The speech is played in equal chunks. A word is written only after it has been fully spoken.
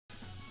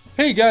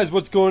Hey guys,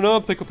 what's going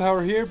on? Pickle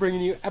Power here,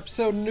 bringing you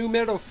episode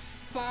numero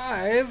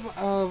 5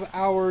 of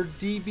our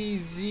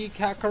DBZ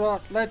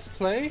Kakarot Let's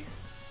Play.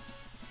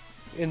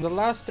 In the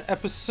last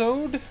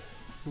episode,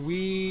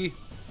 we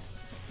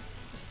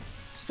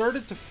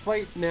started to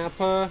fight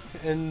Nappa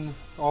and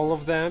all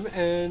of them,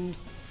 and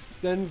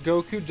then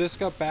Goku just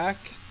got back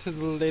to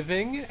the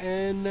living,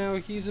 and now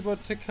he's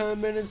about to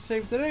come in and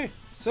save the day.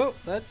 So,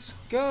 let's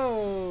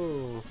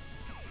go!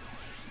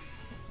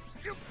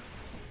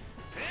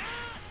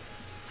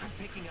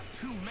 Picking up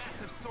two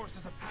massive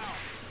sources of power.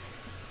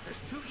 There's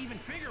two even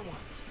bigger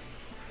ones,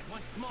 and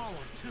one small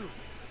one too.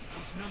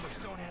 Those numbers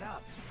don't add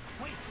up.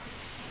 Wait.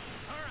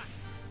 All right,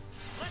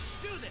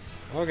 let's do this.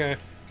 Okay,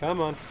 come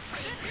on.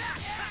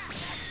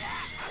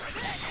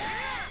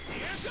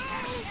 Here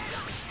goes.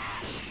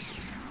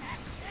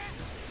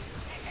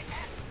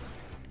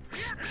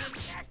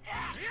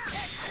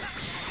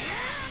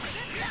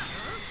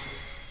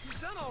 You're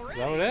done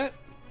already. Is that it?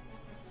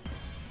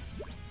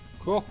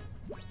 Cool.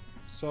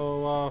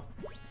 So,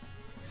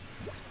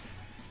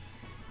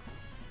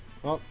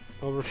 oh,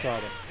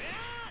 overshot it.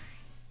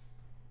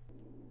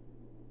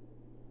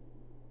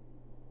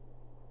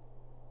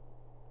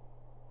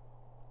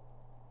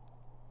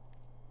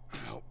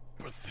 How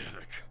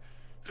pathetic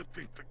to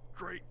think the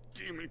great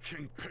Demon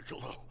King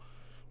Piccolo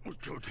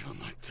would go down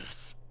like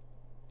this.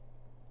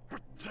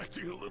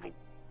 Protecting a little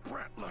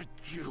brat like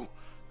you.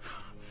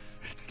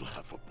 It's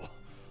laughable.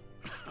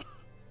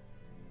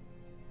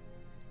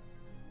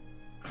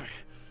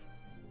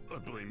 I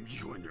blame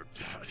you and your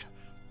dad.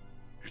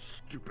 Your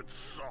stupid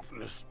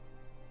softness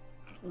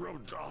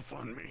rubbed off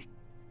on me.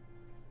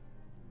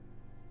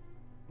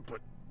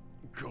 But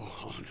go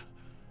on.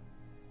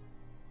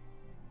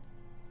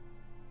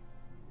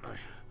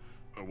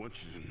 I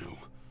want you to know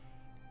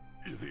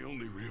you're the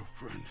only real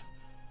friend.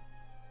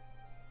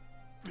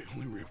 The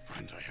only real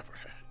friend I ever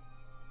had.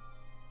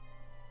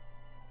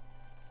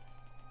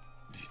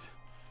 These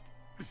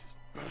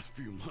past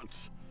few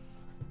months,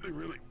 they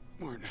really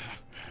weren't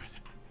half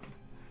bad.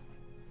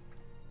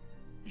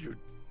 You'd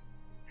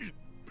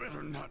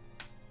better not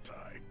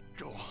die.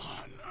 Go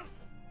on.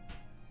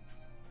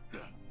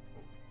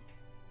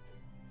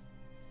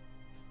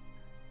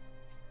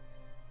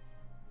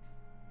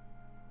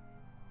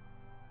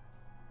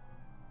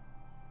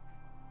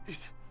 It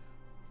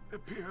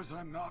appears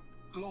I'm not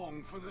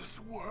long for this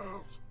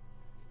world.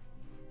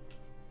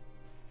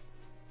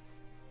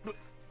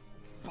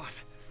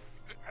 But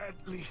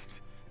at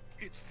least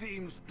it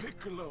seems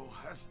Piccolo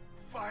has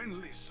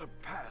finally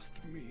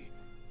surpassed me.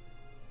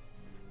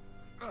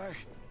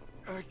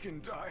 I can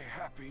die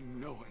happy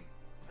knowing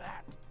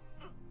that.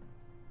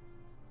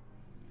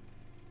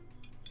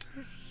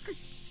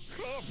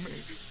 Calm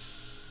me.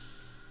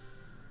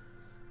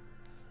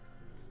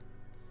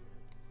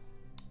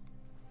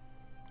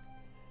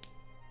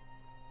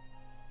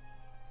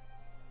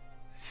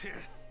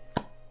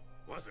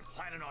 Wasn't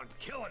planning on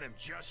killing him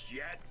just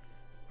yet,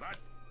 but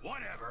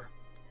whatever.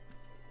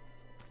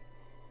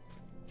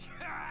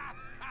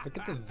 Look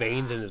at the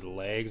veins in his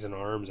legs and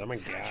arms. Oh my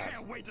god. I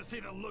can't wait to see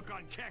the look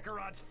on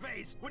Kakarot's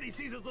face when he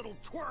sees his little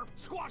twerp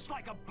squashed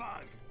like a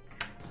bug.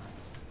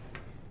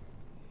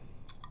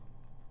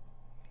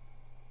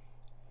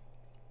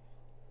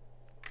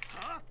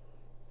 Huh?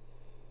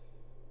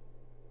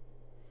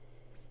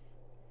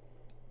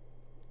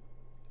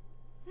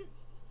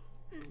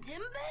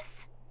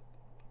 Nimbus?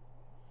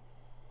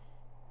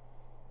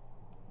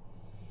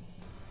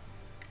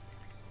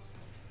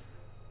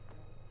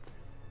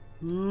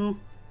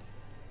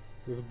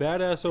 We have a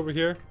badass over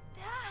here.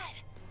 Dad!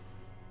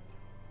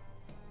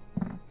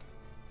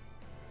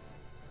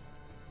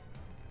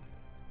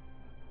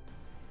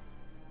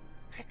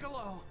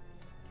 Piccolo!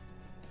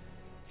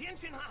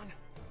 Tianshinhan!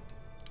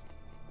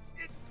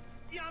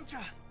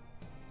 Yamcha!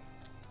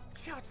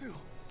 Chiaotzu!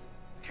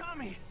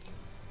 Kami!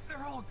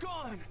 They're all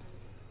gone!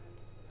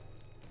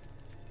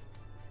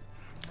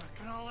 I'm not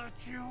gonna let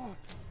you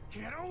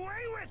get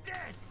away with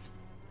this!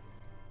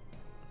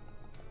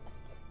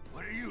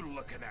 What are you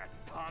looking at,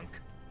 punk?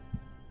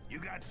 You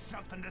got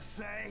something to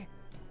say?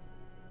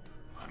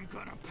 I'm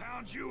gonna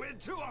pound you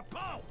into a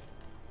pulp!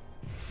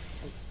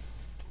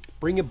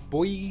 Bring it,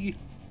 boy. There's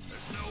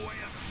no way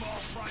a small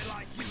fry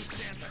like you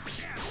stands a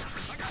chance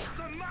against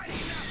the mighty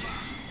Nappa!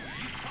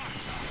 You talk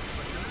tough,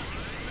 but you're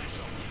nothing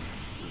special.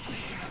 You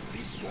think a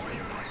big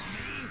warrior like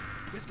me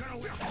is gonna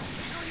win?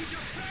 What did you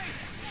just say?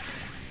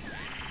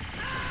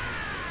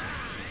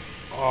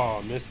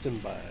 Oh, missed him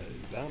by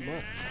that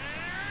much.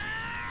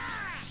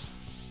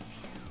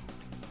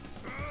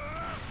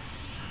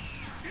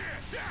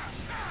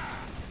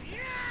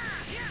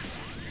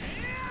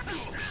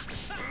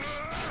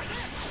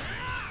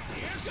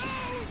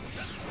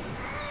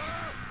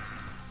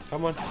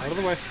 Come on, out of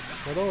the way.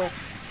 Out of the way. It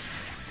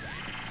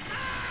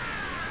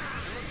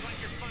looks like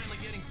you're finally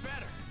getting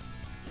better.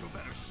 You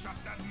better shut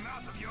that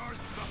mouth of yours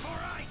before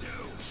I do.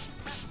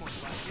 That's more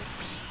like it.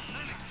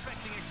 I'm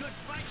expecting a good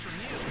fight from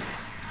you.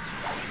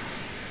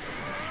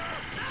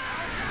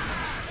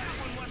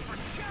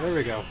 There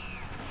we go.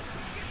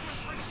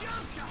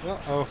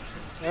 Uh-oh.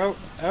 Oh,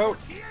 oh,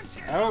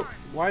 oh.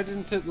 Why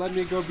didn't it let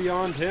me go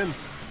beyond him?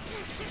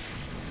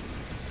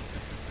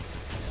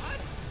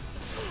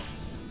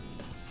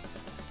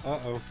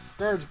 Uh-oh.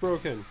 Guard's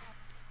broken.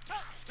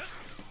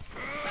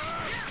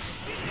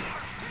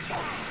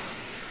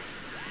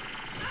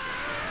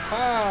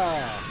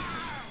 Ah!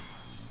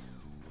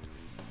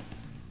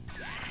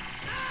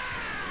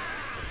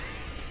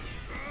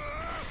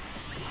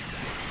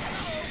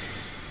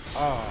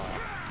 Oh,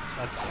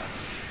 that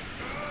sucks.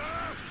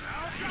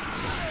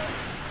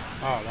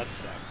 Oh, that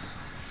sucks.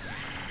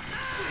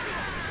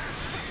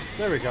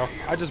 There we go.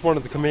 I just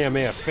wanted the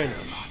Kamehameha finish.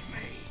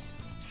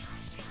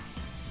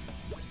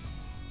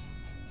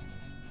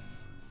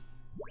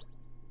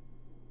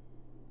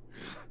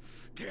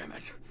 Damn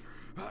it.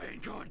 I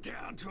ain't going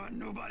down to a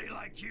nobody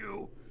like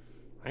you.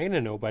 I ain't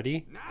a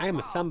nobody. I am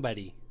a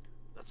somebody.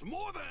 That's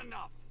more than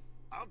enough.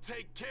 I'll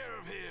take care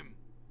of him.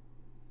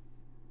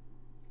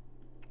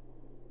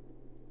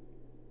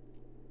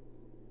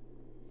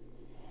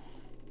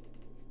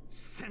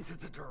 Since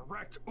it's a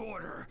direct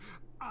order,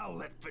 I'll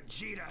let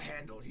Vegeta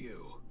handle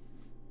you.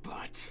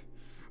 But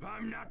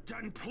I'm not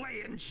done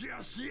playing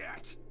just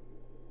yet.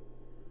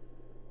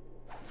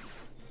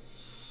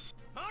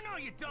 Oh no,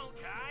 you don't,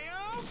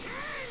 Kaio!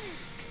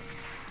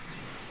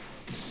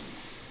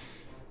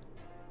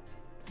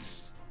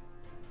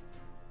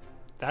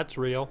 That's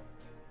real.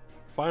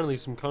 Finally,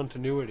 some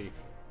continuity.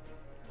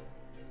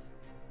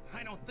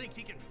 I don't think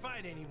he can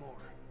fight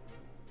anymore.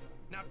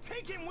 Now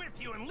take him with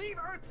you and leave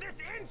Earth this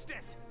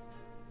instant!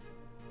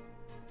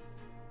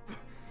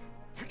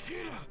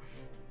 Vegeta!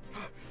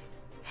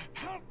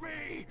 Help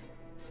me!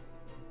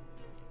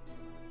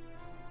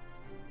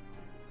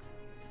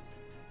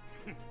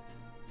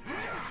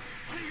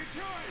 What are you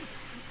doing?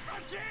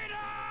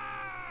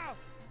 Vegeta!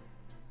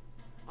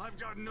 I've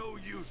got no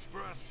use for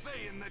a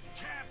Saiyan that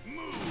can't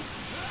move.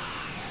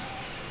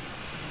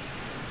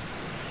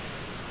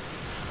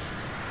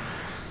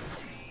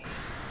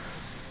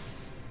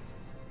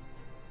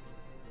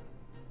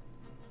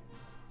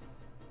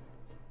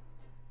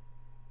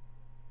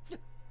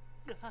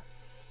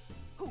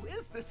 Who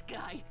is this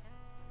guy?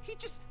 He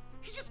just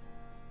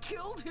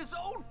killed his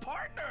own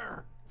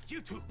partner!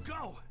 You two,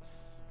 go!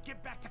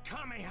 Get back to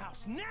Kame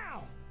House,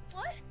 now!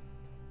 What?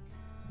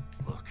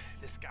 Look,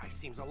 this guy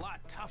seems a lot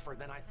tougher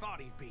than I thought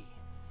he'd be.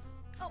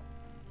 Oh,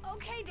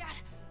 okay, Dad.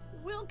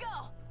 We'll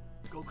go.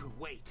 Goku,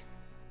 wait.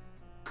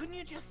 Couldn't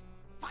you just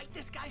fight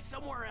this guy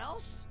somewhere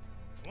else?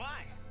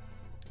 Why?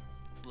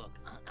 Look,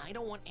 I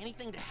don't want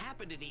anything to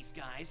happen to these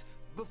guys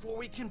before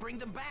we can bring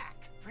them back.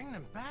 Bring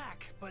them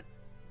back, but...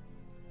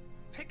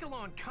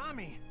 Piccolo and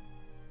Kami,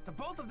 the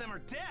both of them are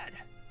dead!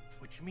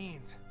 Which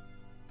means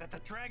that the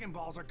Dragon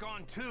Balls are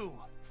gone too.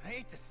 I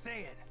hate to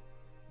say it,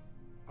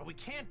 but we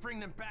can't bring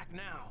them back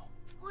now.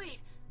 Wait,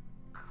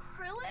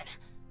 Krillin?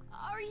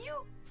 Are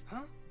you...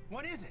 Huh?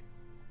 What is it?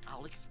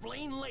 I'll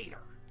explain later.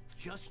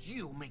 Just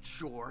you make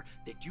sure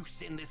that you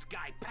send this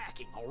guy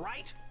packing, all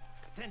right?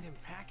 Send him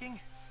packing?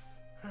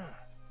 Huh.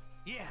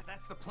 Yeah,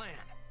 that's the plan.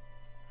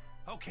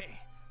 Okay.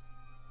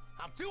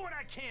 I'll do what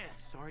I can.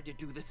 Sorry to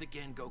do this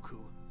again, Goku,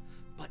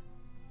 but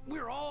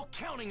we're all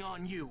counting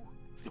on you.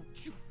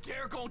 Don't you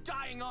dare go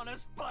dying on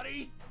us,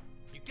 buddy!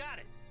 You got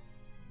it.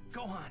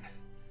 Go on.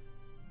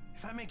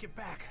 If I make it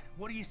back,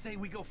 what do you say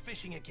we go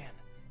fishing again?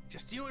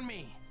 Just you and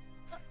me.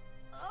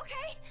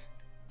 Okay.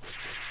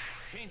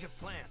 Change of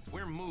plans.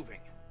 We're moving.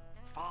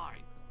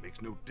 Fine.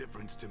 Makes no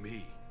difference to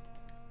me.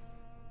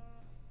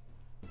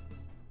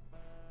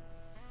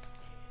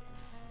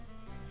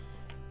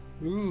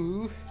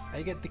 Ooh,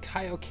 I get the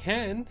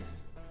Kaioken.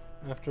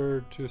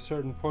 After to a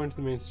certain point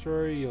in the main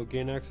story, you'll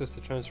gain access to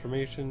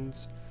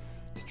transformations.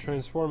 To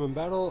transform in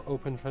battle,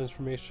 open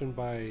transformation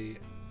by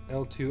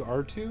L2,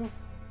 R2,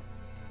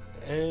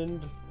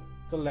 and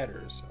the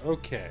letters.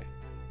 Okay.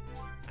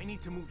 I need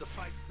to move the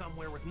fight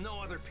somewhere with no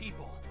other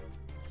people.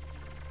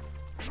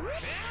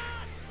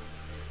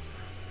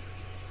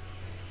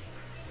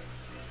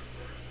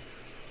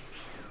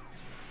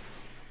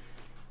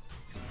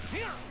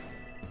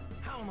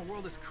 How in the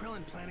world is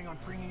Krillin planning on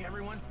bringing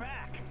everyone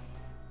back?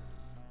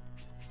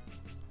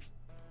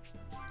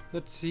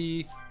 Let's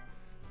see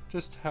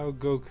just how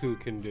Goku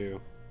can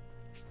do.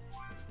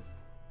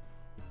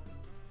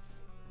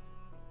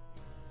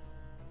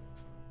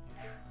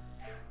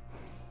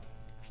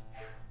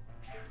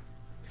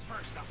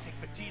 First, I'll take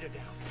Vegeta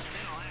down,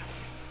 then I'll ask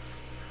him.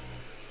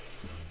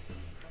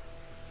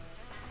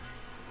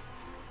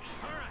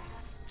 Alright,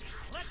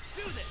 let's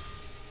do this!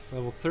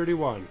 Level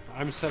 31.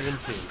 I'm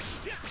 17.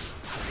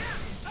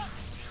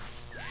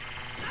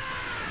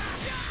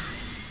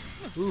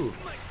 Ooh.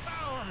 My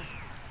power!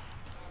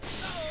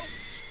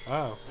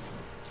 Oh.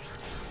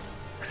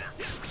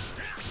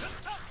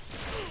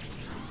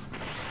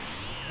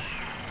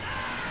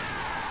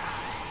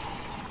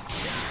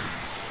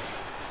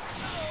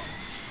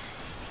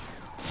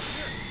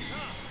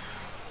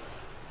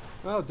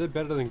 Well, it did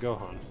better than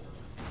Gohan.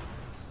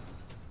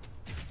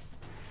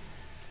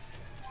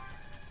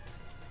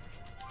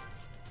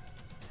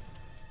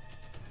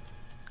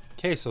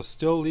 Okay, so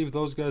still leave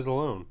those guys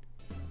alone.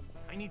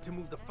 I need to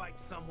move the fight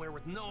somewhere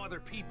with no other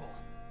people.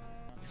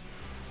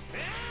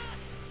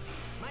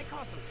 Might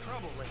cause some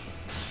trouble later.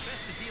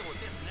 Best to deal with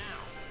this now.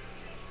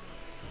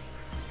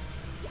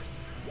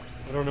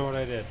 I don't know what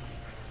I did.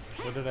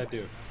 What did I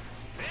do?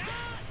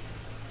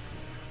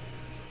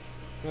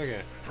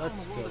 Okay,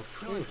 let's go. Is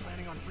Krillin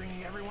planning on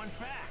bringing everyone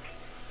back?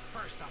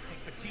 First, I'll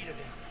take Vegeta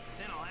down.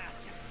 Then I'll ask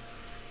him.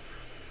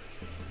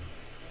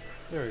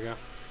 There we go.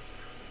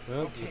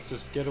 Well, Okay, let's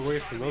just get away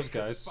from those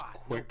good guys spot.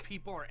 quick. No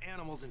people or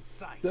animals in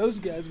sight. Those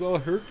guys will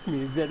hurt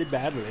me very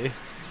badly.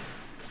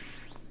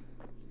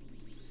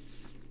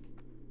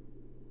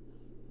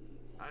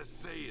 As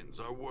Saiyans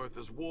are worth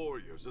as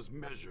warriors as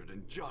measured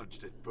and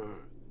judged at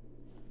birth.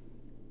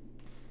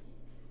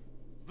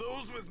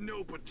 Those with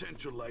no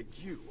potential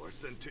like you are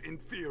sent to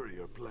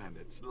inferior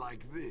planets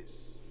like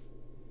this.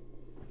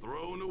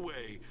 Thrown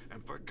away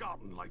and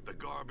forgotten like the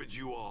garbage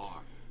you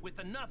are. With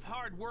enough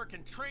hard work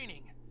and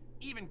training,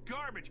 even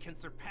garbage can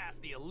surpass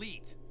the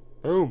elite.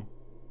 Boom.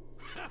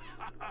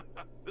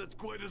 That's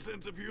quite a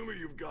sense of humor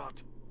you've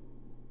got.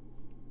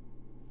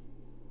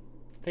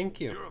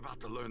 Thank you. You're about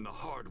to learn the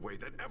hard way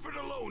that effort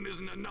alone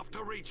isn't enough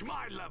to reach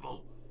my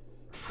level.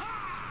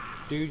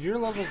 Dude, your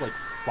level's like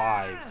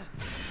 5.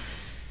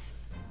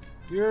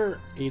 You're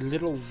a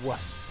little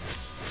wuss.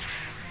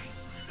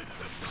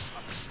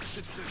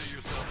 Consider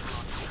yourself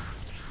lucky.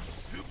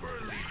 Super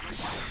elite like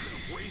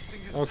you,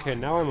 wasting his Okay,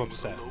 time now I'm with a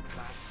upset.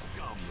 low-class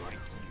scum like you.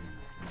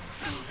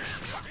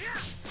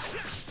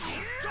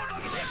 Don't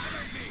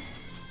underestimate me!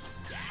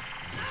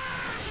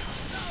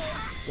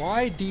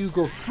 Why do you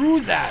go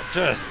through that?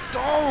 Just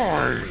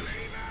die!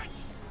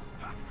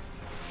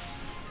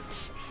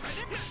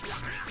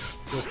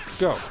 Just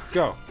go,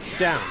 go,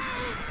 down.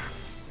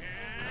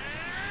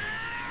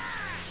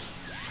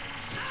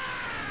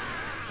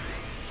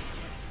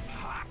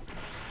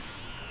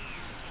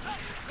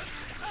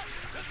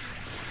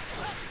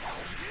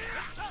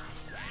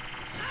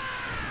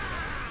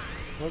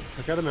 Oh,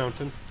 I got a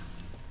mountain.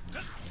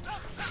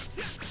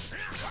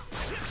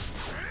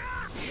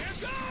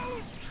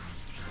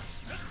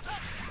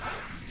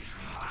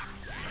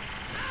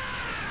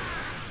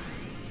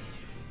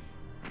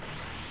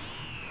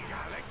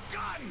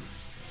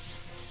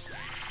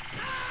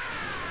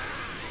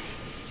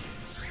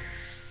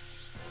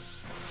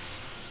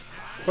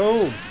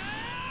 Boom!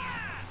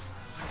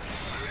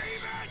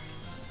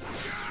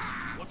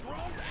 What's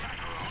wrong,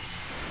 Kakarot?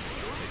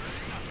 Surely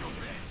that's not your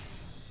best.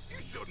 You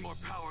showed more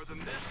power than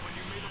this when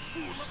you made a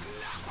fool of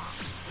Nappa.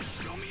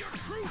 Show me your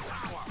true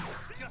power.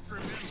 Just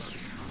remember,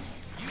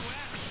 you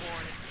asked for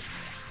it.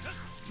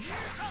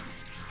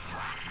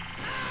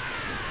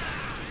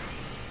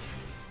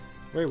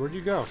 Wait, where'd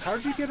you go?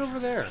 How'd you get over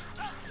there?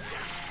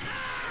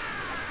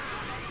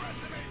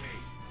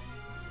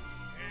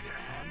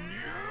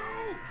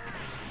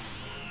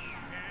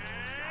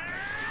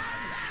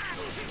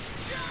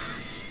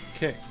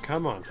 Okay,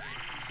 come on.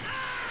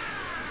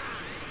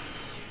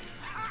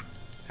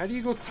 How do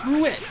you go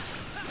through it?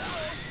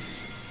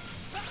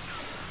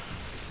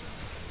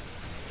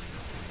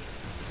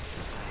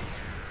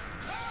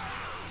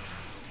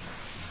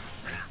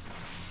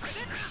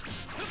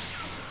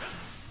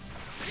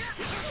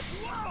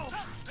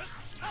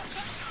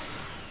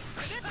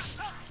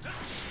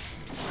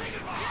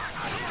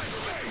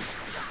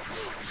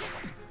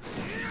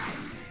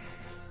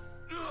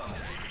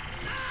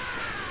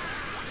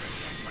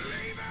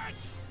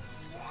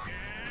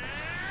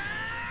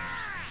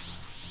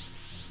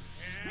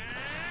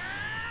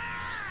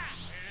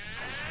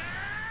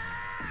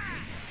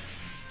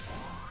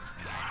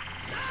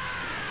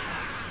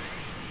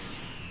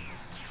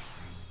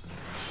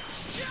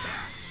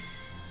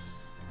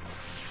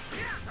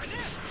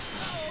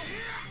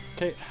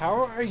 Okay,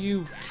 how are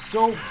you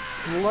so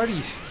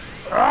bloody?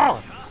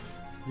 Ah!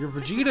 You're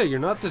Vegeta, you're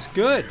not this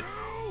good.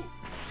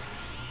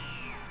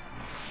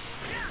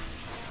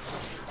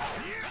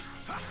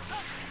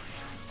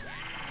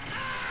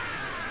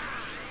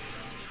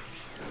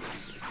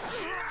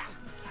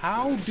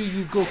 How do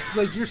you go,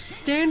 like you're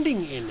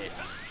standing in it?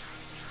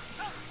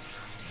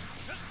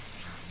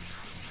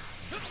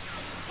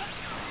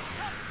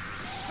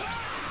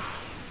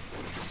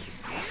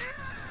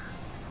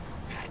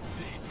 That's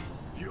it.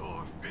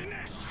 You're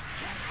finished,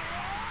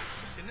 Kakarot.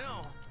 You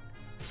know,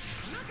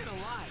 I'm not gonna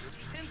lie,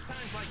 it's tense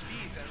times like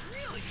these that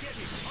really get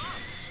me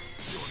pumped.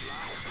 You're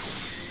loud.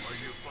 Are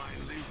you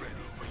finally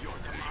ready for your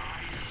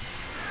demise?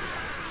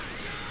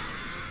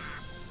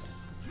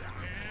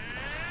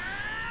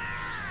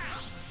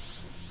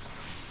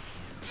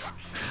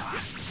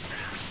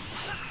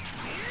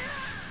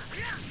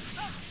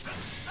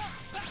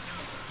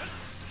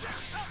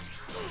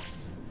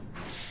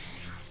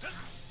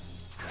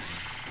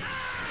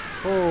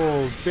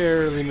 Oh,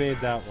 barely made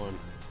that one.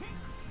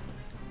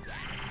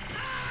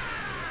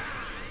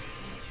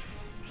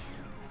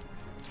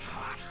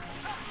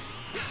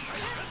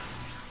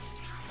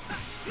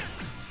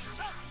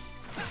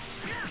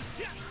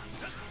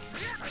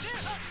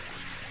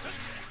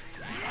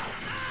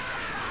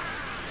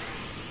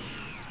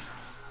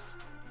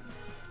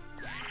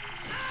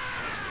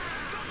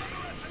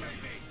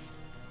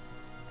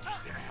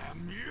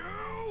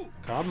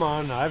 Come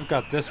on, I've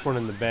got this one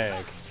in the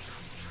bag.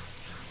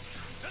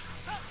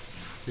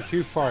 You're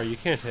too far, you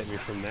can't hit me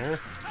from there.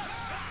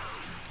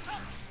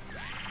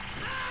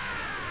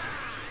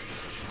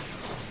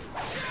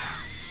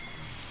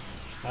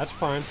 That's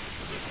fine.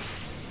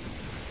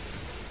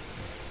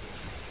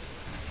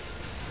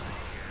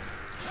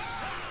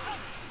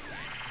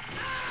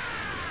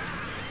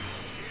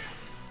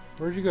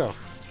 Where'd you go?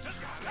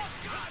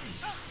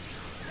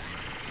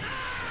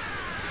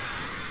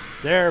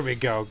 There we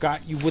go.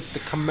 Got you with the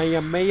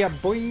Kamehameha,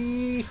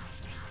 boy.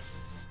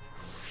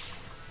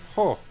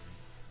 Oh,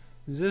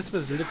 this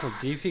was a little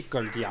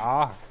difficult,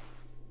 yeah.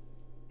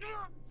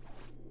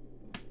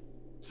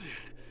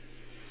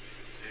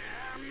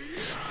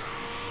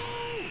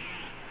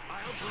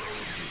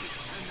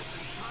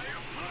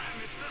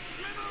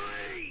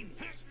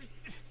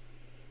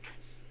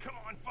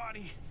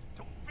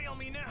 Don't fail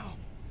me now.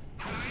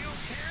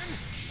 Kaioken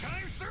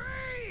times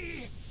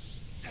 3!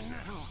 And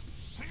now,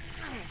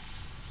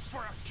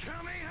 for a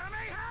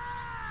Kamehameha!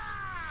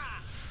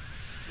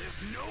 There's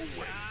no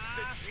way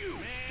that you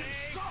can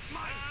stop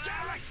my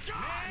Gallic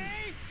gun!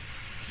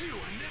 You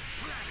and this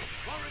planet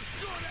are as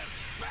good as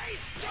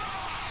space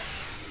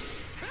dust!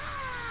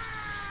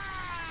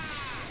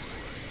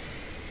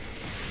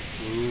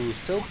 Ooh,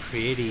 so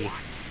pretty.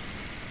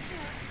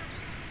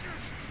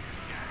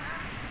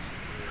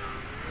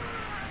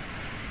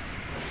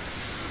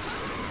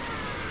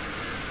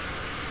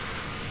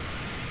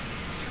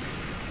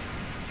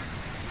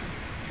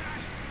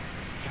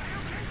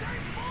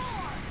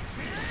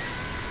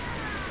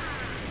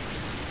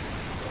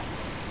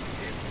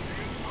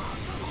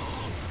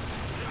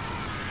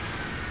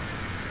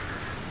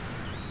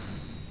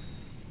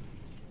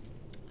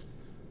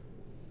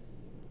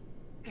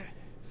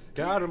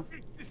 Got him.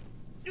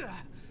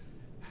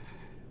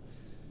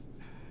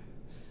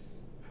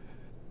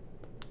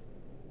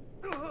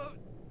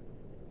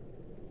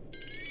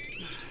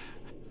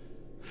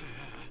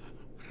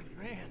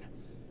 Man,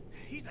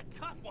 he's a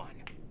tough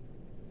one.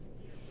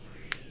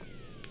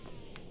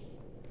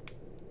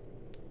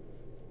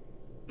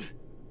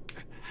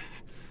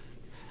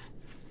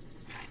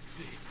 That's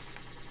it.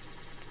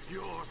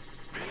 You're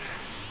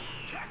finished,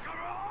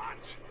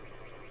 Kakarot!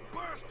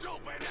 Burst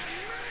open and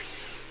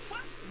mix!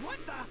 What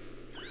the?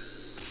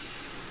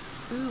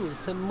 Ooh,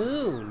 it's a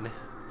moon.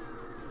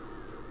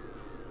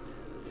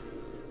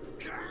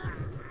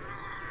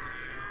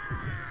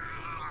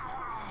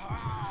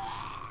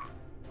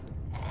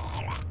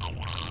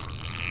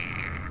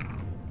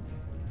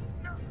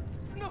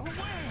 No way!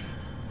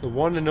 The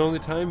one and only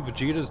time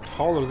Vegeta's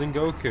taller than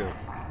Goku.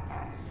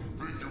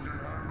 Think you can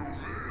handle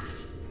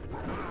this?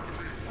 Prepare to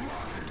be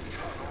flattened,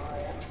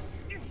 Kakarot!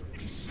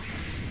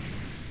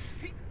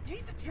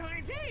 He's a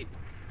giant ape!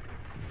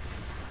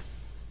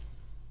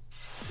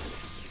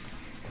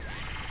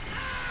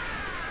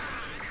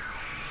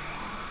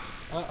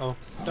 Uh-oh.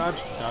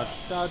 Dodge, dodge,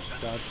 dodge,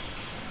 dodge.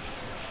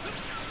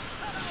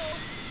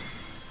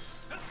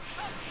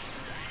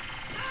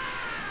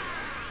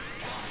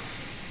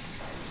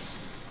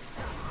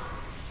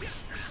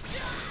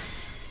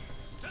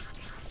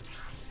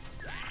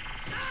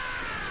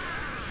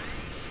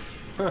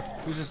 Huh,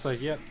 he's just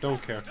like, yep,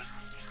 don't care.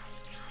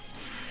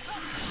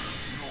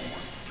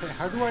 Okay,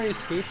 how do I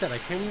escape that? I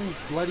can't even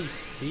bloody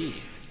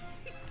see.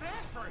 He's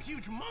fast for a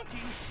huge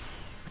monkey!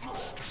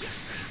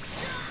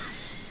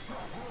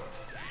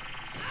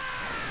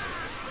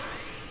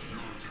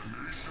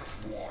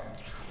 Tenacious one!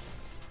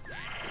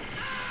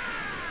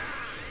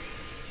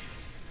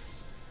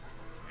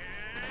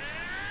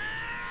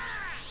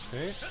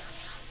 Okay.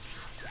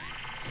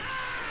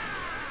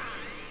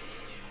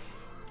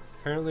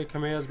 Apparently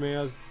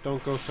Kamehamehas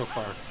don't go so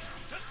far.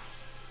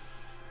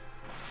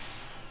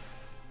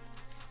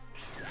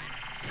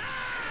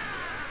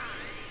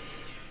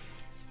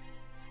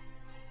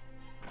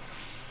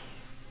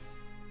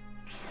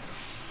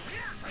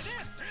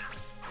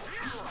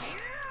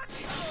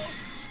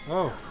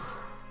 Oh.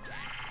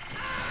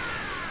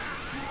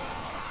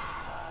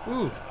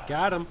 Ooh,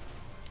 got him.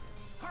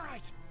 All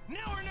right, now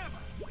or never.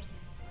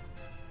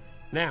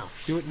 Now,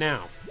 do it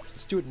now.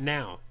 Let's do it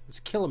now. Let's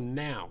kill him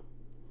now.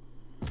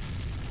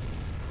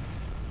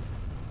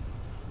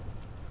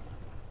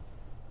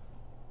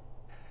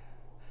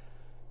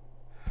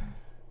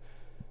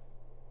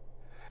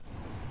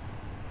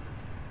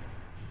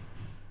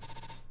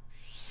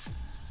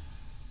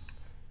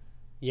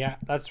 Yeah,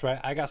 that's right.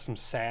 I got some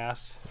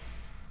sass.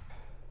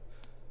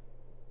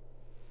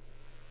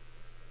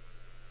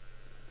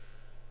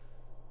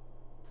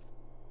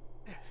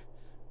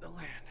 The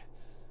land,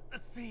 the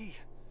sea,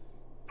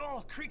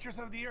 all creatures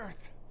of the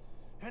earth,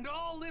 and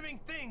all living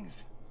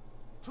things,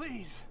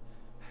 please,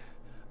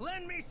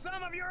 lend me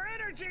some of your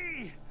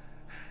energy!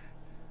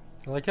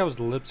 I like how his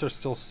lips are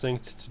still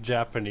synced to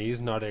Japanese,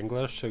 not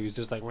English, so he's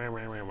just like wah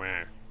wah wah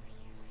wah.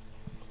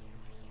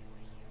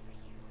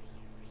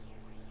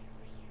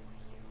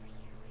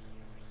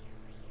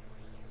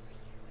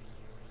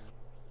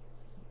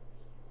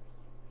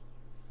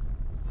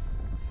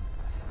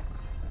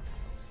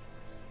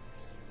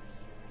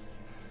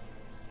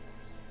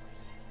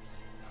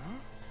 Huh?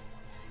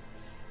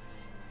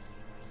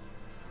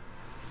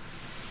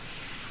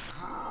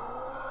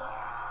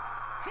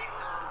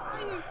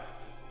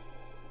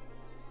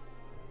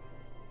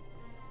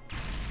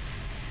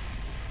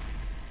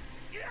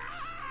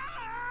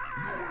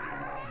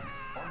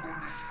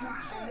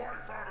 squeeze the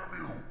life out of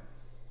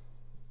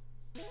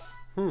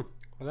you!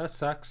 Well, that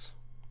sucks.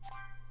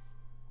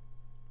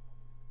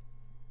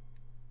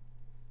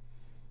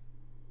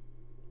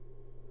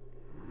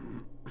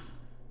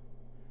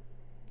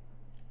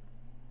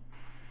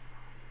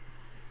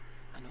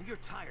 I know you're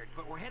tired,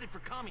 but we're headed for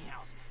Kami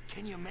House.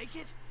 Can you make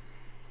it?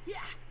 Yeah.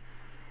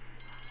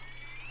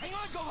 Hang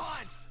on,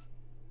 Gohan!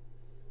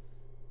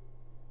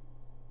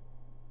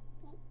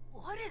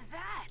 What is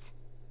that?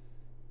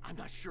 I'm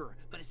not sure,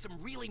 but it's some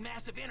really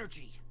massive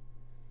energy.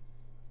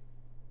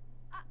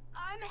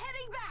 I'm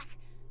heading back.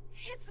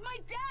 It's my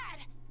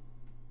dad.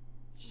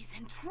 He's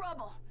in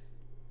trouble.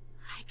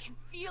 I can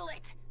feel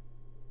it.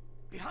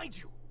 Behind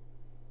you!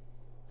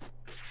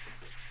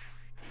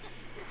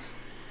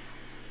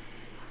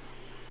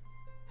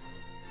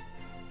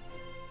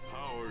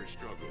 Power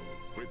struggle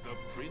with the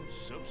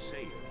Prince of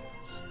Saiyans.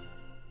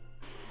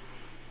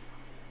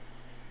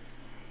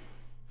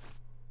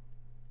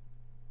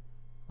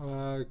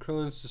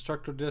 Krillin's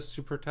destructive disc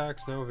super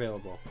attacks now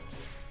available.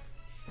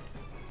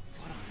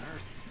 What on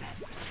earth is that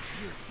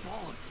weird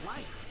ball of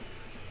light?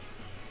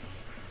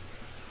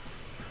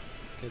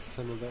 Get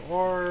some of the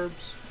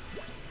orbs.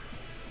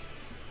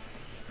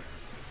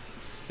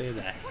 Stay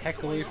the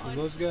heck away from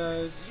those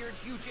guys. Weird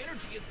huge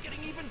energy is getting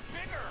even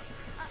bigger!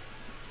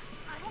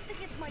 I don't think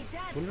it's my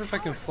dad's Wonder if I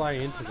can power fly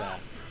that's into going that.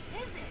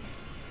 on. Is it?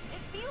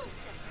 It feels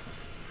different.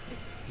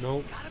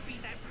 Nope. Gotta be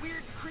that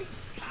weird creep's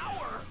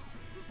power!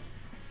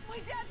 My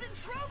dad's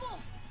in trouble.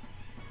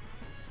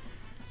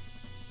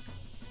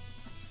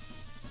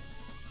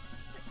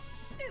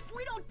 If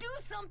we don't do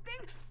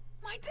something,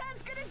 my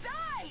dad's gonna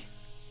die.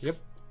 Yep.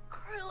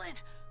 Krillin,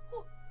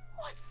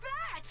 what's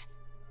that?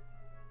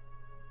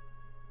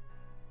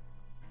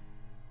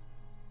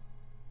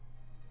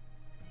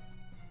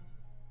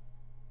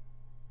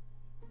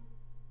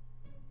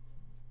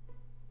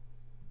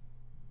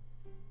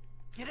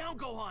 Get down,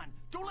 Gohan!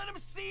 Don't let him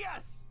see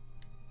us!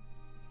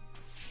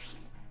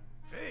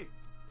 Hey,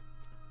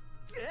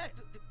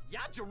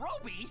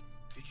 Yajirobe?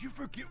 did you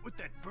forget what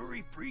that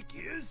furry freak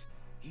is?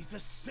 He's a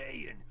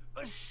Saiyan!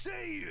 A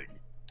Saiyan!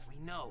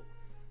 We know.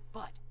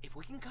 But if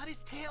we can cut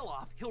his tail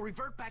off, he'll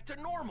revert back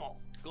to normal.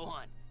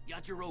 Gohan,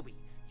 Yajirobe,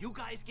 you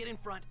guys get in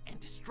front and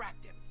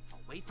distract him. I'll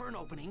wait for an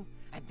opening,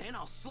 and then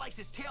I'll slice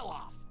his tail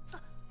off.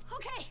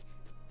 Okay.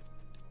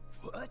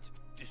 What?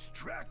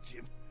 Distract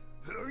him?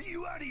 Are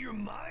you out of your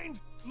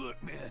mind?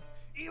 Look, man,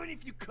 even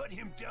if you cut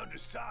him down to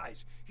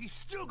size, he's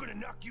still gonna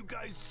knock you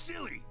guys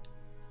silly.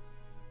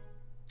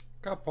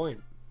 Got a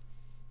point.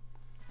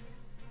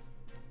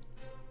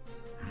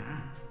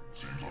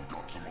 Seems I've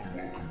got some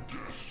unwelcome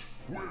guests.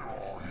 Where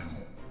are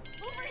you?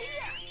 Over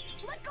here!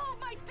 Let go of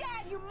my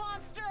dad, you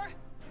monster!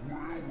 Well.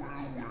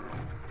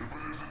 If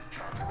it isn't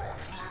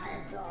Kakarot's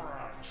little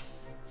brat.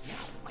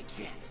 Now, my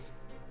chance.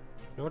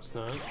 No, it's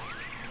not.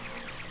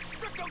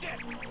 Crypto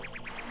disc!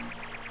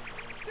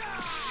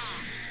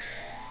 Ah!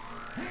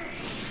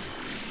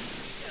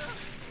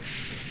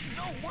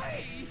 No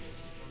way!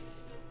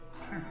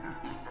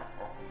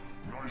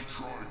 Nice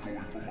try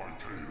going for my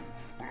tail,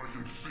 but I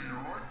can see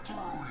right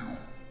through you.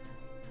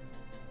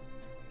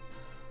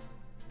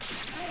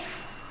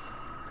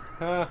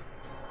 Huh.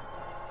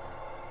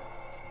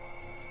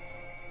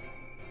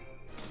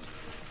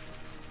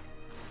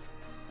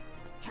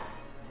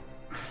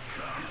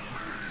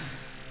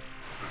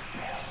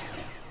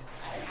 Impossible!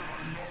 How did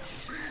I not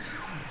see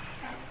him?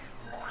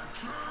 My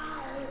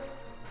tail!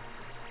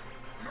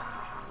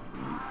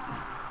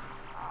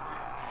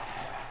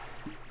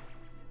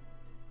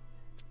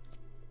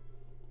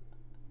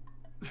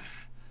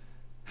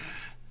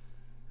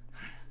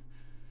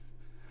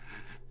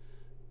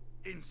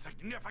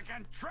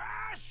 Insignificant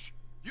trash!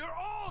 You're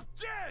all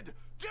dead!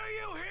 Do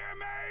you hear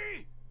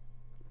me?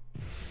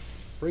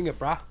 Bring it,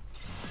 brah.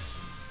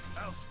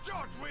 I'll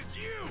start with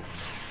you!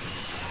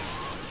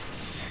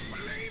 Can't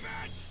believe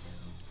it!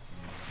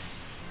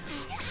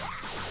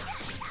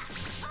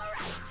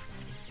 Alright!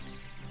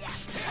 Yeah!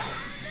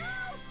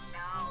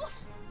 No!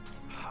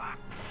 Ha!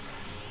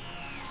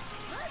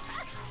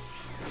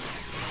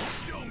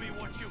 Show me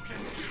what you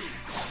can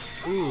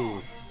do!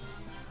 Ooh.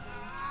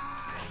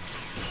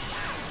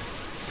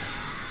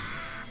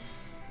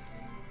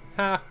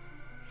 Ha.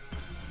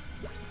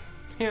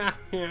 Yeah.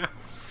 Dad,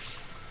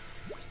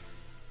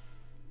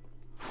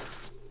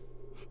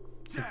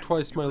 You're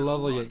twice my you little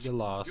level, yet mutt. you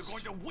lost. You're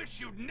going to wish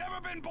you'd never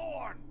been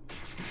born!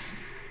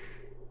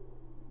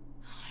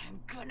 I'm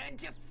gonna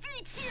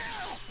defeat you!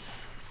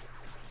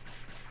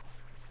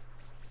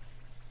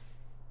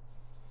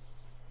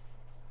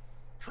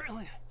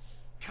 Krillin,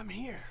 come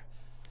here.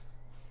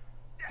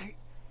 I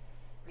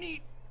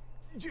need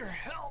your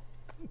help.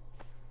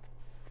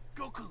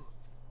 Goku,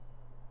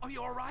 are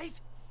you all right?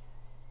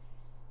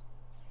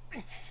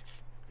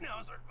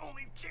 Now's our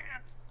only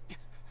chance.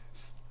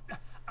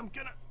 I'm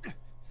gonna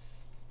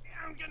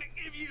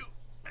give you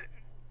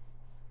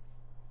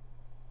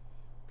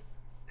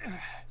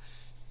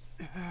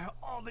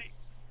all the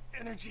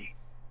energy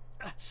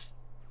I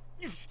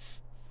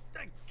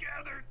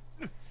gathered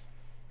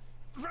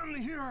from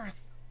the earth.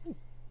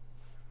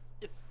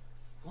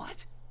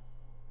 What?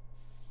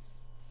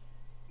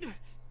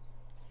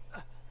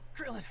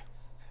 Krillin,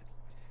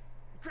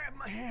 grab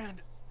my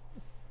hand.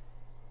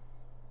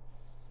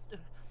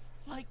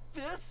 Like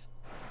this?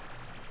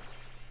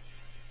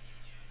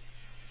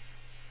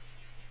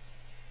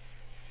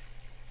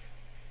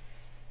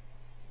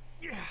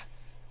 Yeah,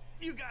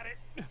 you got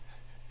it.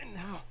 And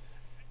now,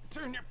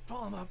 turn your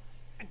palm up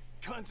and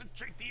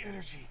concentrate the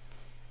energy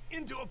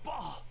into a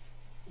ball.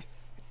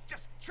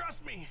 Just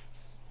trust me.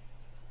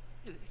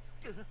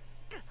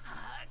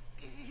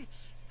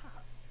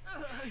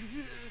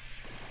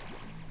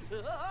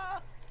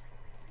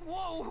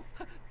 Whoa!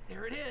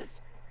 There it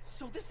is.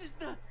 So this is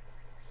the...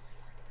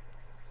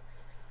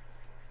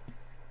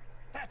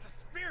 That's a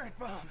spirit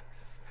bomb.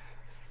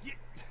 You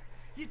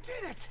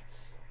did it.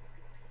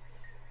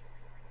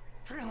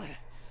 Krillin,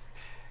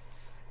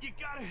 you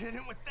gotta hit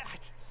him with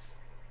that.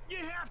 You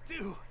have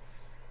to.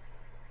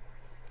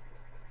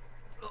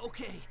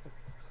 Okay,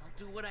 I'll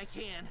do what I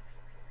can.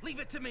 Leave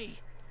it to me.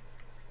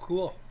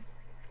 Cool.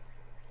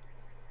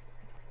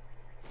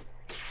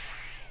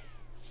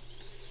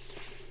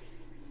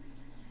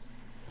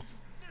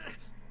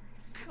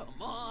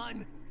 Come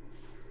on.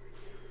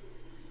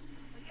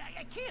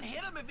 I can't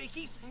hit him if he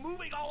keeps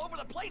moving all over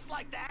the place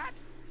like that.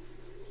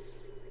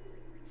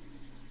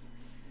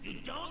 You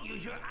don't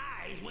use your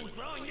eyes when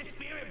throwing the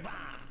spirit bomb.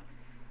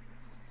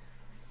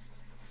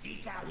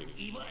 Seek out his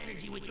evil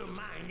energy with your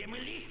mind and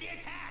release the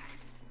attack.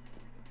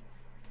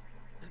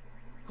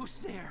 Who's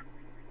there?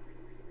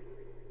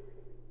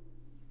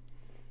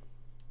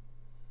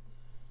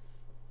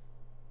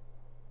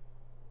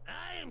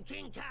 I am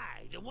King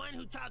Kai, the one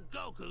who taught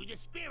Goku the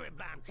spirit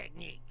bomb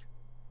technique.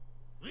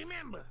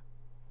 Remember,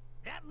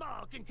 that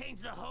ball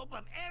contains the hope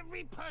of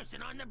every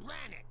person on the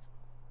planet.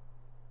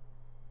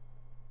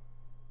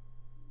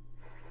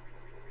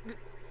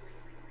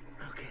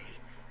 Okay,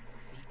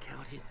 seek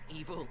out his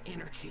evil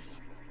energy.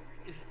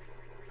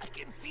 I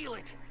can feel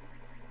it.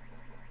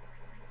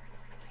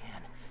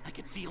 I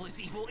can feel his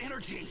evil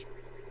energy.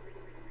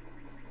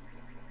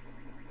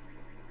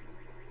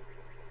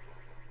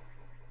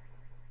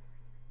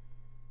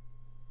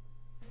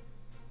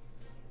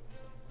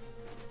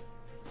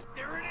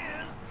 There it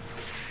is.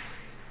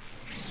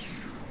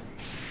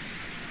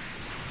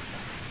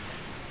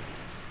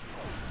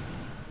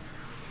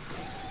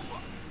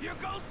 Here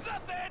goes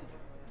nothing.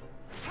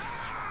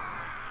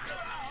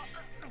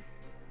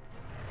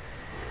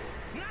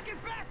 Knock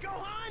it back,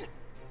 Gohan!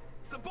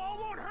 The ball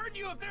won't hurt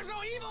you if there's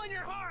no evil in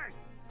your heart!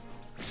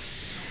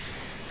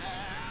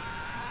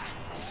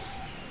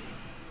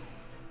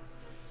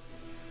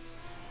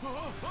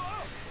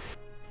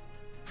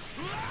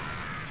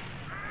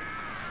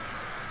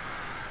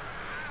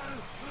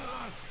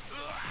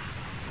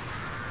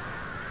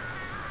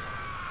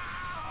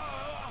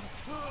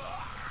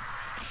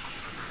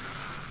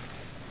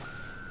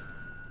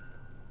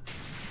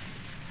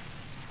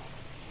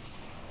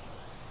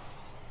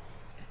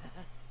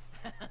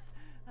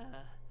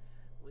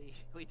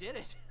 We did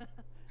it.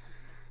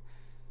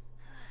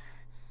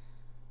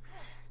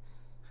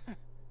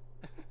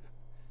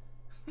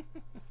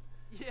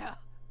 Yeah.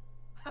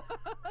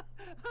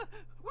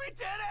 We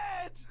did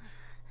it!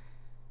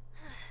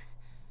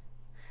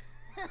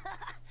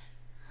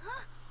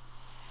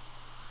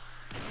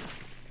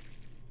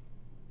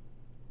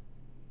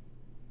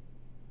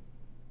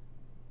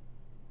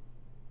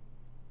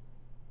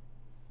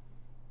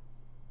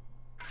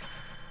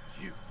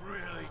 You've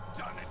really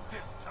done it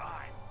this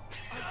time.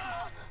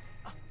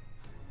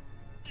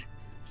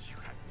 You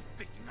had me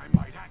thinking I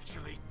might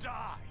actually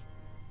die.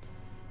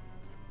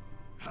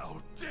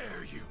 How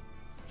dare you!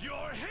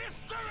 Your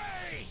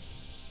history!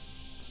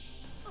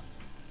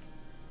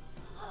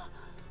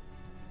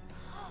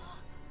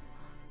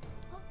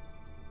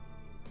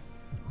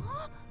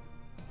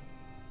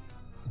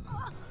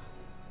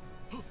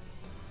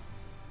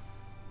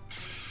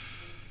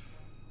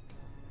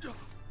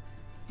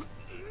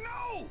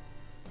 No!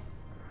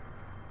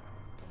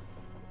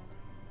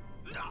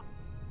 No!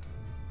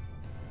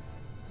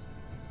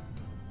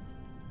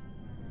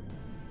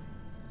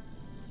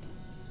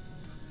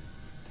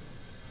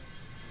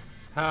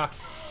 Ha.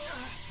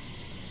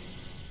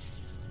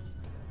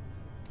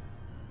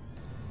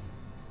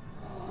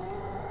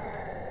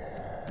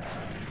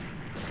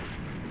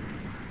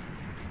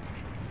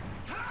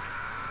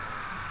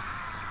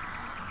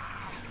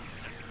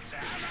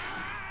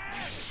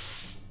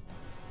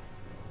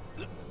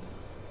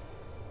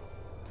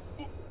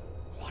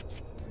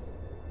 What?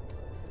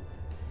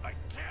 I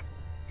can't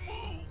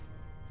move.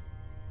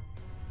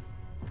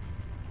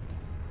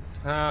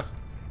 Ha.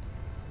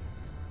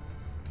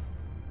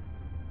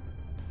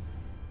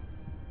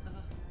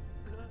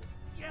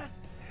 Yes!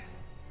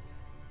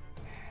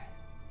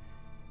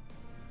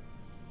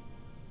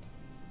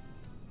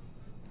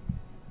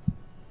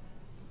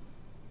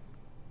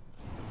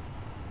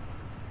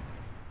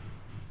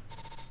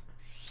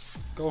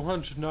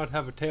 Gohan should not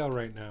have a tail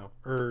right now.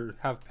 Or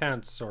have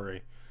pants,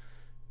 sorry.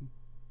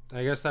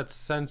 I guess that's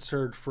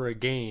censored for a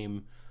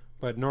game,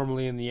 But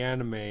normally in the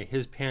anime,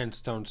 his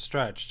pants don't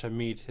stretch to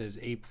meet his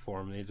ape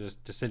form. They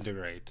just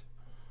disintegrate.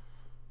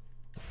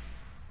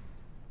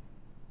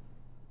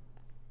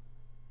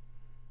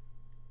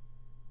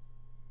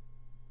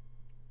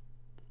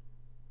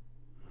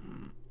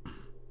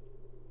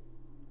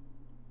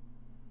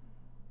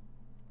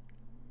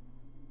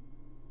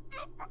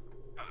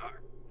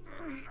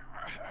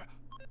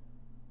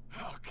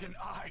 How can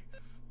I,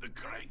 the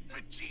great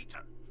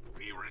Vegeta,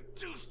 be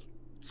reduced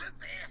to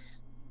this?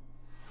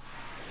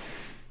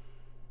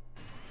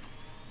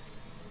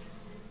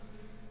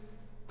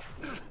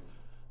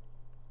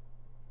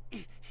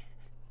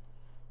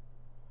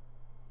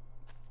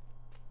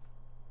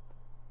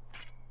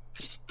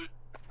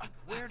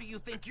 Where do you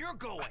think you're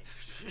going?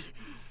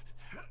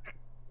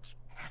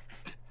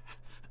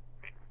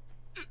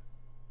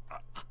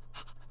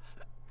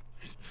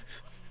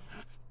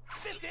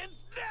 This ends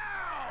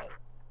now!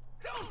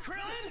 Don't,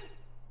 Krillin!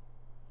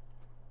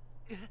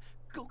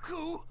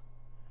 Goku!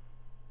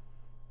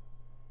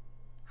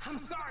 I'm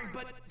sorry,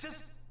 but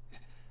just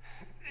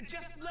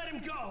let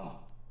him go.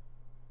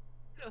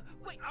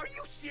 Wait, are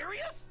you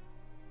serious?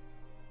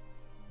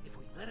 If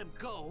we let him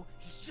go,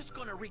 he's just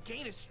gonna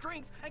regain his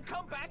strength and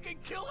come back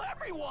and kill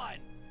everyone!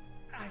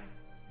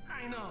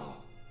 I know.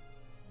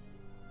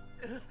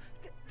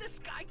 This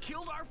guy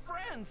killed our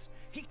friends!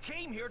 He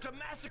came here to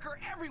massacre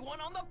everyone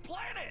on the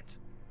planet!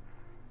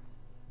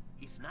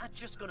 He's not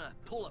just gonna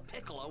pull a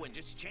Piccolo and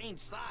just change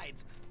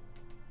sides.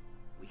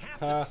 We have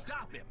to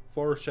stop him.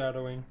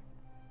 Foreshadowing.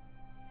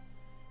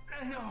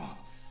 I know,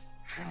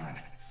 Krillin.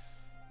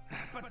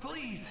 But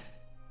please,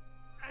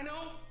 I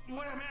know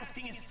what I'm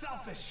asking is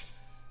selfish,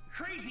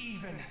 crazy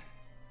even.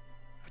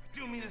 But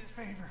do me this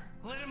favor.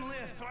 Let him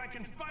live so I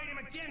can fight him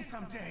again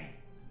someday.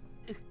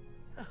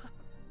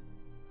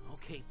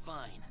 Okay,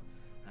 fine.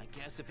 I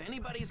guess if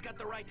anybody's got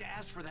the right to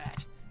ask for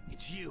that,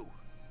 it's you.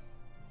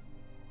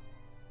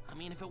 I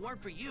mean, if it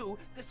weren't for you,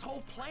 this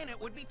whole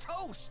planet would be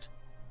toast.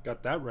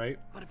 Got that right.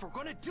 But if we're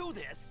gonna do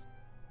this,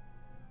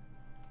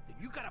 then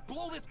you gotta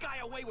blow this guy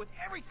away with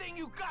everything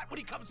you got when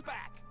he comes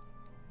back.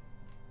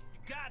 You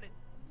got it.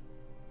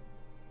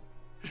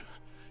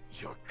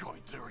 You're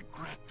going to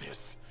regret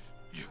this.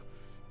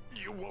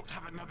 You won't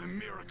have another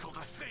miracle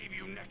to save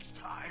you next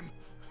time.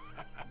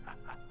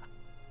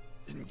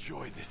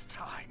 Enjoy this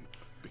time,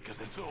 because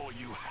it's all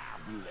you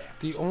have left.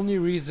 The only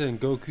reason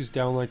Goku's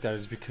down like that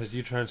is because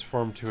you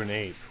transformed to an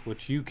ape,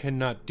 which you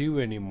cannot do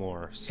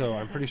anymore. So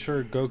I'm pretty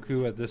sure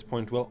Goku at this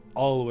point will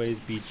always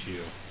beat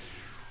you.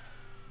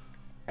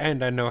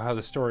 And I know how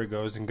the story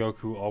goes, and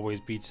Goku always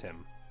beats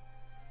him.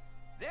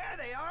 There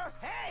they are!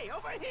 Hey,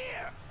 over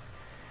here!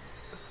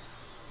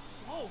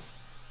 Whoa!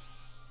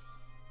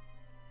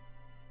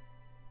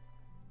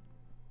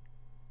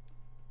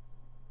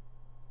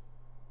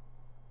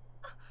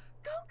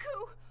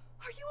 Goku,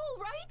 are you all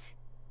right?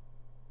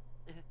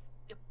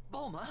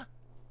 Bulma,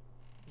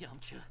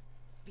 Yamcha,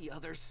 the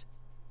others,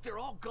 they're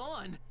all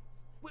gone.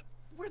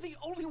 We're the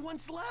only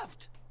ones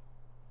left.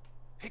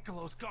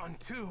 Piccolo's gone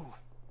too.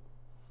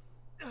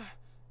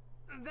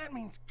 That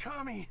means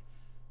Kami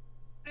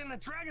and the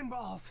Dragon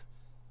Balls.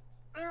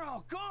 They're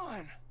all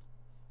gone.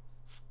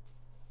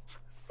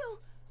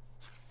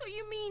 So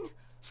you mean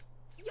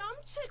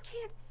Yamcha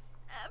can't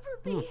ever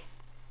be?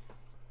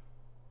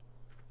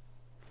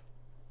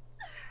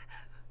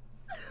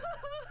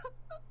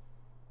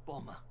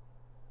 Bulma,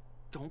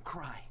 don't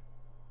cry.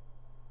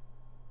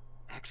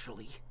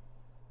 Actually,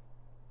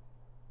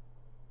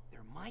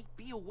 there might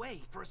be a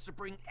way for us to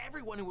bring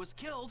everyone who was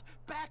killed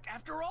back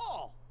after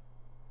all.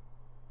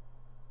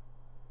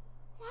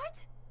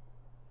 What?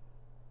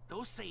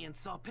 Those Saiyans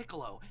saw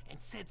Piccolo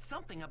and said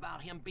something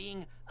about him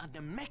being a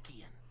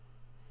Namekian.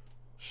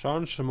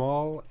 Sean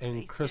Shamal and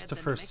They said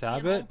Christopher the Namekian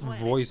Sabat home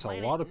planet, voice a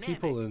Planet lot of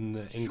people Namek, in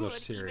the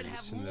English should even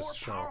series have in this more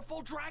show.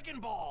 powerful Dragon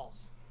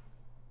Balls.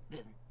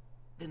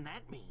 Then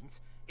that means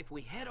if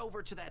we head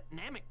over to that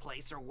Namek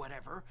place or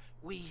whatever,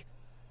 we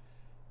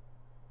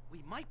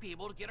might be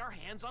able to get our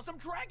hands on some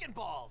Dragon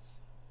Balls.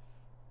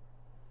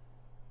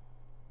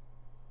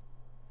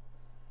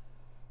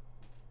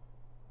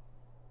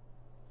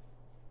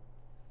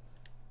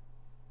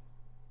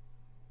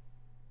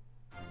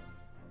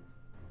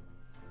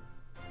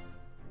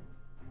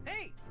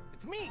 Hey,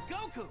 it's me,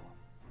 Goku!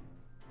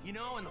 You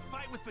know, in the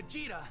fight with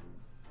Vegeta,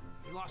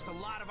 we lost a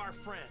lot of our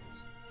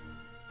friends.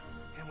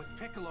 And with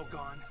Piccolo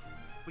gone,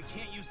 we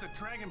can't use the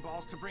Dragon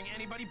Balls to bring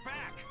anybody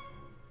back.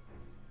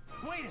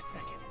 Wait a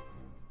second.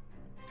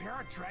 There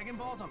are Dragon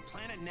Balls on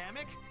planet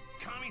Namek?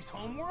 Kami's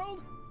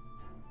homeworld?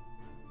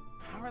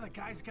 How are the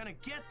guys gonna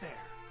get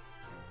there?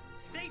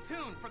 Stay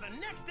tuned for the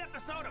next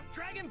episode of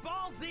Dragon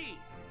Ball Z!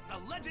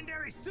 The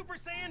legendary Super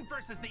Saiyan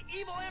versus the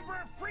evil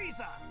Emperor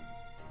Frieza!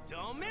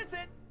 Don't miss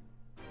it!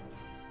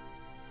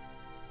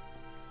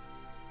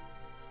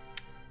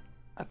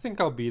 I think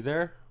I'll be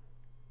there.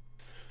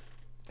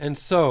 And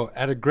so,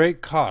 at a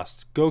great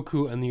cost,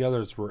 Goku and the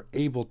others were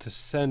able to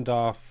send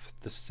off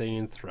the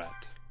Saiyan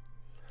threat.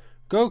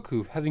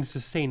 Goku, having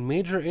sustained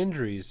major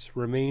injuries,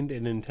 remained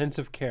in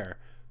intensive care,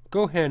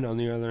 Gohan, on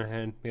the other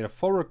hand, made a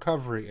full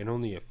recovery in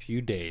only a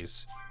few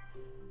days.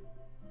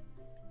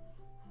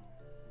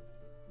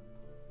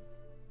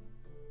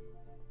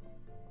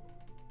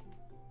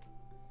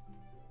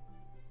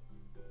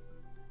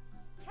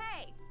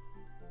 Hey!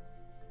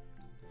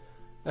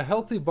 A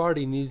healthy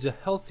body needs a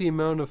healthy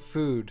amount of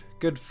food.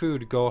 Good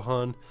food,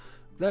 Gohan.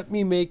 Let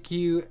me make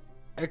you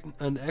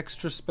an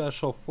extra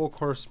special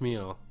full-course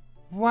meal.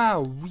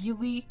 Wow,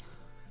 really?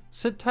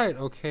 Sit tight,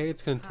 okay?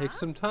 It's gonna take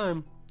some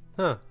time.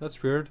 Huh,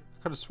 that's weird.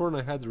 I could have sworn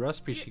I had the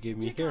recipe she gave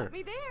me you here. got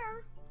me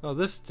there. Oh,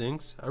 this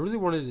stinks. I really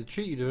wanted to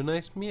treat you to a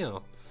nice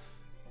meal.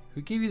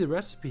 Who gave you the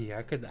recipe?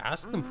 I could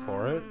ask them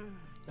for it.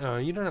 Oh,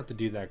 you don't have to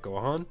do that,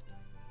 Gohan.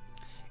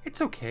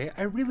 It's okay.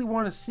 I really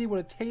want to see what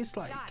it tastes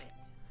like. Got it.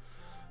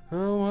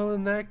 Oh, well,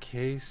 in that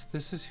case,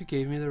 this is who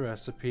gave me the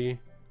recipe.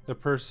 The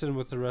person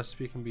with the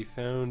recipe can be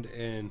found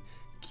in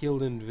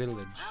Keelan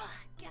Village.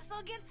 Guess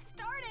I'll get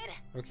started.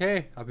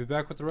 Okay, I'll be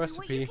back with the Do what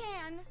recipe. you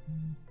can.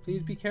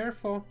 Please be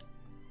careful.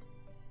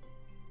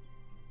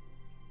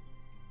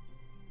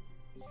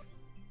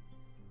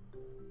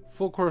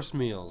 Full course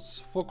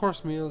meals. Full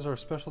course meals are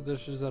special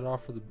dishes that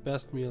offer the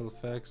best meal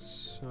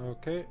effects.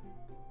 Okay.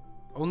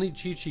 Only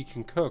Chi-Chi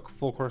can cook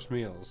full course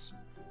meals.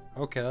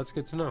 Okay, that's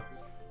good to know.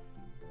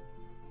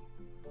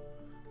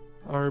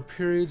 Our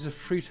periods of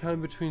free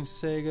time between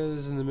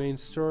sagas and the main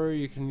story.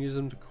 You can use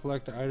them to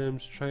collect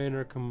items, train,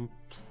 or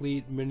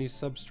complete mini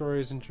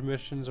sub-stories.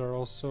 Intermissions are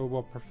also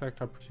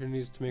perfect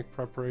opportunities to make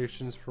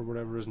preparations for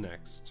whatever is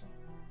next.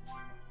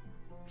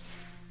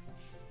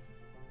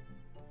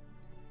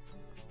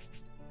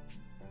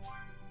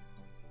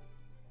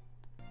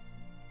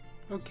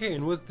 Okay,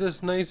 and with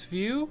this nice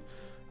view,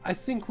 I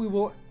think we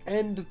will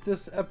end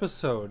this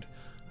episode.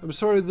 I'm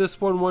sorry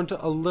this one went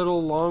a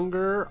little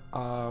longer.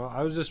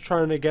 I was just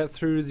trying to get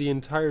through the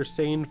entire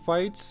Saiyan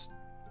fights.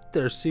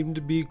 There seemed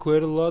to be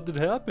quite a lot that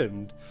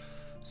happened.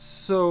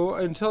 So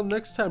until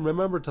next time,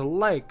 remember to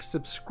like,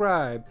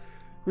 subscribe,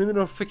 ring the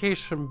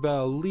notification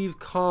bell, leave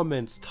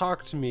comments,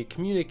 talk to me,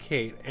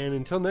 communicate, and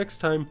until next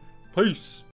time, peace!